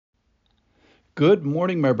Good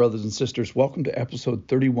morning, my brothers and sisters. Welcome to episode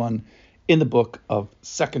 31 in the book of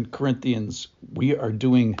 2 Corinthians. We are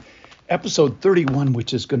doing episode 31,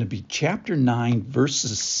 which is going to be chapter 9,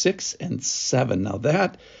 verses 6 and 7. Now,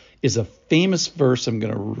 that is a famous verse. I'm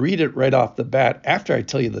going to read it right off the bat after I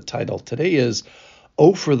tell you the title. Today is,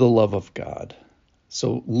 Oh, for the Love of God.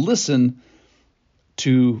 So listen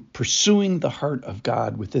to pursuing the heart of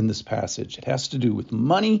God within this passage. It has to do with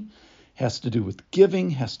money, has to do with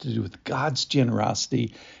giving, has to do with God's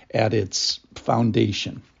generosity at its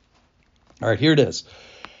foundation. All right, here it is.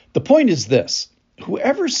 The point is this: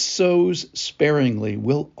 whoever sows sparingly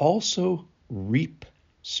will also reap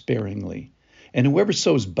sparingly, and whoever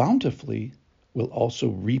sows bountifully will also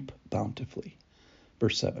reap bountifully.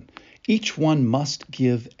 Verse 7, each one must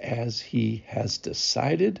give as he has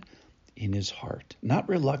decided in his heart, not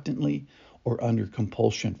reluctantly or under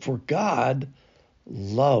compulsion, for God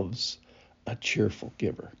loves a cheerful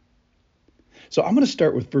giver. So I'm going to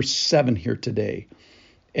start with verse 7 here today.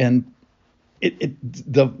 And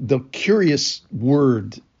the curious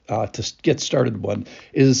word to get started one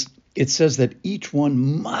is it says that each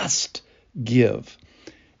one must give.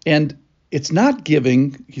 And it's not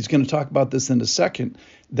giving, he's going to talk about this in a second,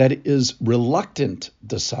 that is reluctant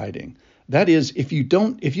deciding. That is, if you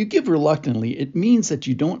give reluctantly, it means that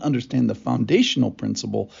you don't understand the foundational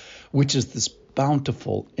principle, which is this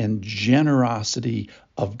bountiful and generosity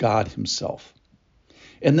of God himself.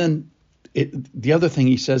 And then the other thing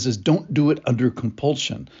he says is don't do it under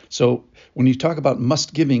compulsion. So when you talk about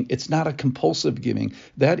must giving, it's not a compulsive giving.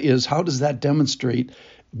 That is, how does that demonstrate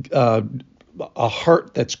a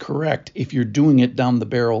heart that's correct if you're doing it down the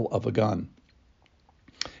barrel of a gun?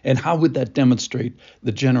 And how would that demonstrate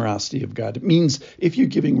the generosity of God? It means if you're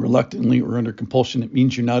giving reluctantly or under compulsion, it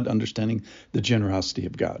means you're not understanding the generosity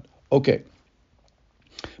of God. Okay.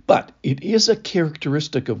 But it is a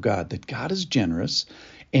characteristic of God that God is generous,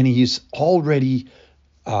 and he's already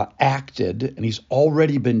acted, and he's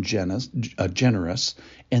already been generous,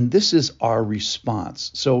 and this is our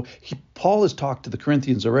response. So Paul has talked to the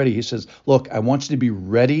Corinthians already. He says, look, I want you to be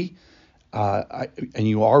ready, and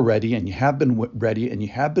you are ready, and you have been ready, and you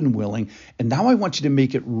have been willing, and now I want you to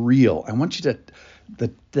make it real. I want you to,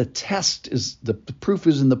 the test is, the proof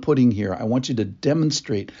is in the pudding here. I want you to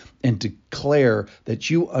demonstrate and declare that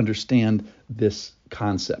you understand this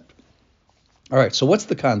concept. All right, so what's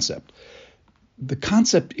the concept? The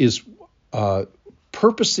concept is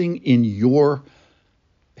purposing in your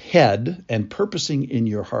head and purposing in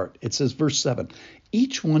your heart. It says, verse 7,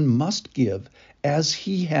 each one must give as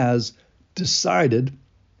he has decided.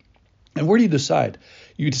 And where do you decide?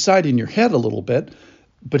 You decide in your head a little bit,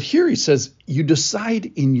 but here he says you decide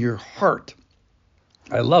in your heart.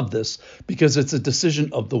 I love this because it's a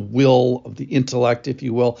decision of the will, of the intellect, if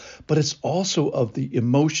you will, but it's also of the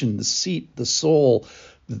emotion, the seat, the soul,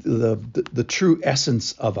 the true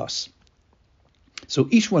essence of us. So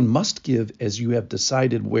each one must give as you have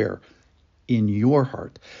decided where? In your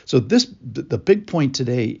heart. So the big point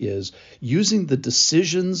today is using the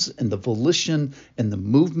decisions and the volition and the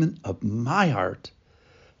movement of my heart,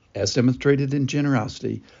 as demonstrated in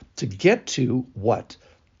generosity, to get to what?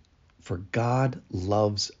 For God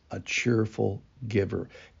loves a cheerful giver.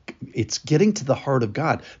 It's getting to the heart of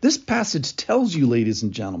God. This passage tells you, ladies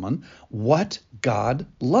and gentlemen, what God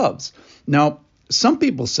loves. Now, some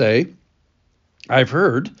people say, I've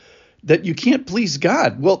heard, that you can't please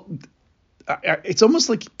God. Well, it's almost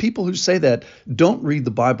like people who say that don't read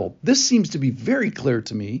the Bible. This seems to be very clear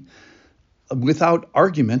to me, without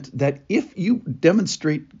argument, that if you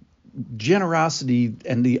demonstrate generosity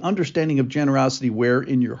and the understanding of generosity where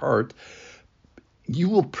in your heart, you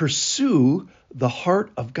will pursue the heart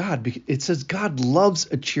of God. It says God loves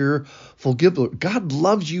a cheerful giver. God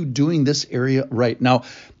loves you doing this area right. Now,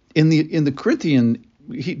 in the Corinthian,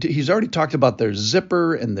 he's already talked about their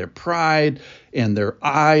zipper and their pride and their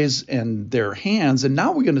eyes and their hands, and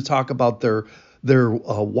now we're going to talk about their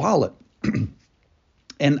wallet.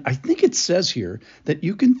 And I think it says here that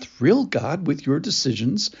you can thrill God with your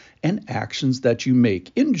decisions and actions that you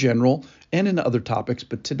make in general and in other topics.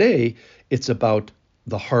 But today it's about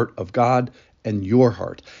the heart of God and your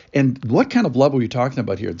heart. And what kind of love are we talking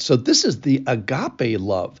about here? So this is the agape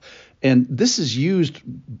love. And this is used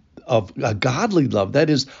of a godly love.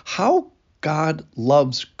 That is how God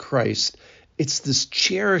loves Christ. It's this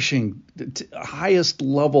cherishing, highest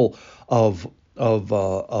level of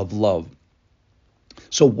love.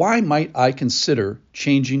 So why might I consider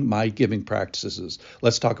changing my giving practices?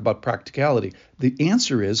 Let's talk about practicality. The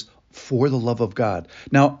answer is for the love of God.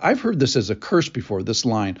 Now, I've heard this as a curse before, this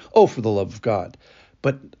line, oh, for the love of God.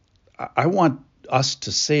 But I want us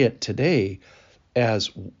to say it today as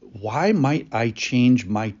why might I change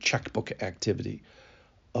my checkbook activity?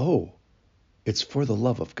 Oh, it's for the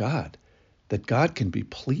love of God, that God can be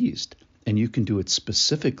pleased and you can do it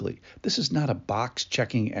specifically. This is not a box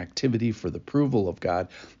checking activity for the approval of God.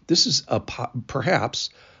 This is perhaps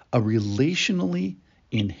a relationally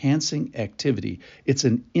enhancing activity. It's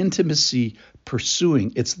an intimacy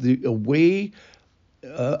pursuing. It's a way,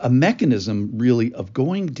 a mechanism really of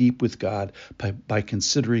going deep with God by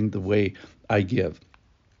considering the way I give.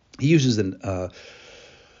 He uses a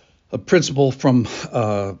principle from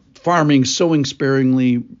farming. Sowing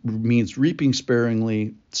sparingly means reaping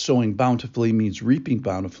sparingly. Sowing bountifully means reaping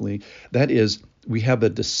bountifully. That is, we have a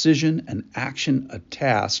decision, an action, a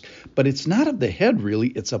task, but it's not of the head really,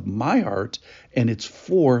 it's of my heart, and it's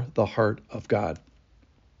for the heart of God.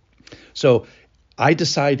 So I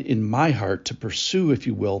decide in my heart to pursue, if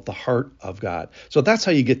you will, the heart of God. So that's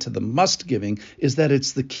how you get to the must giving, is that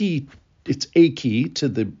it's the key. It's a key to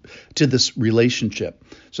this relationship.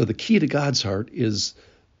 So the key to God's heart is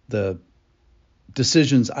the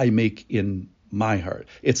decisions I make in my heart.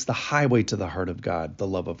 It's the highway to the heart of God, the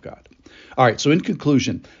love of God. All right, so in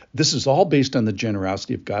conclusion, this is all based on the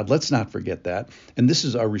generosity of God. Let's not forget that. And this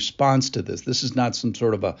is our response to this. This is not some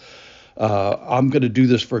sort of I'm going to do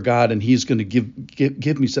this for God and he's going to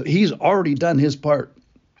give me something. He's already done his part.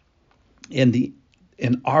 And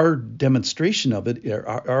our demonstration of it,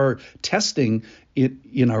 our testing it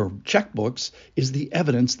in our checkbooks, is the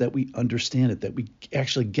evidence that we understand it, that we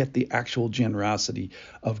actually get the actual generosity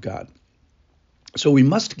of God. So we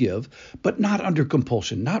must give, but not under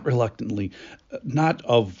compulsion, not reluctantly, not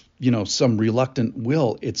of some reluctant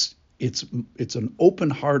will. It's an open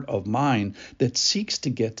heart of mine that seeks to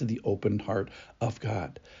get to the open heart of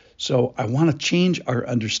God. So I want to change our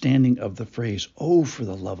understanding of the phrase, "Oh, for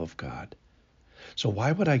the love of God." So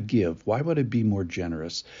why would I give? Why would I be more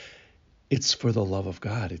generous? It's for the love of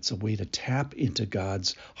God. It's a way to tap into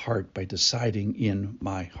God's heart by deciding in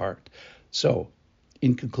my heart. So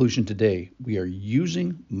in conclusion today, we are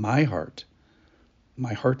using my heart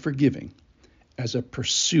for giving, as a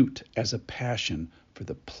pursuit, as a passion for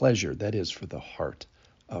the pleasure, that is, for the heart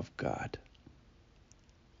of God.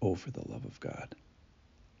 Oh, for the love of God.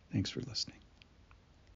 Thanks for listening.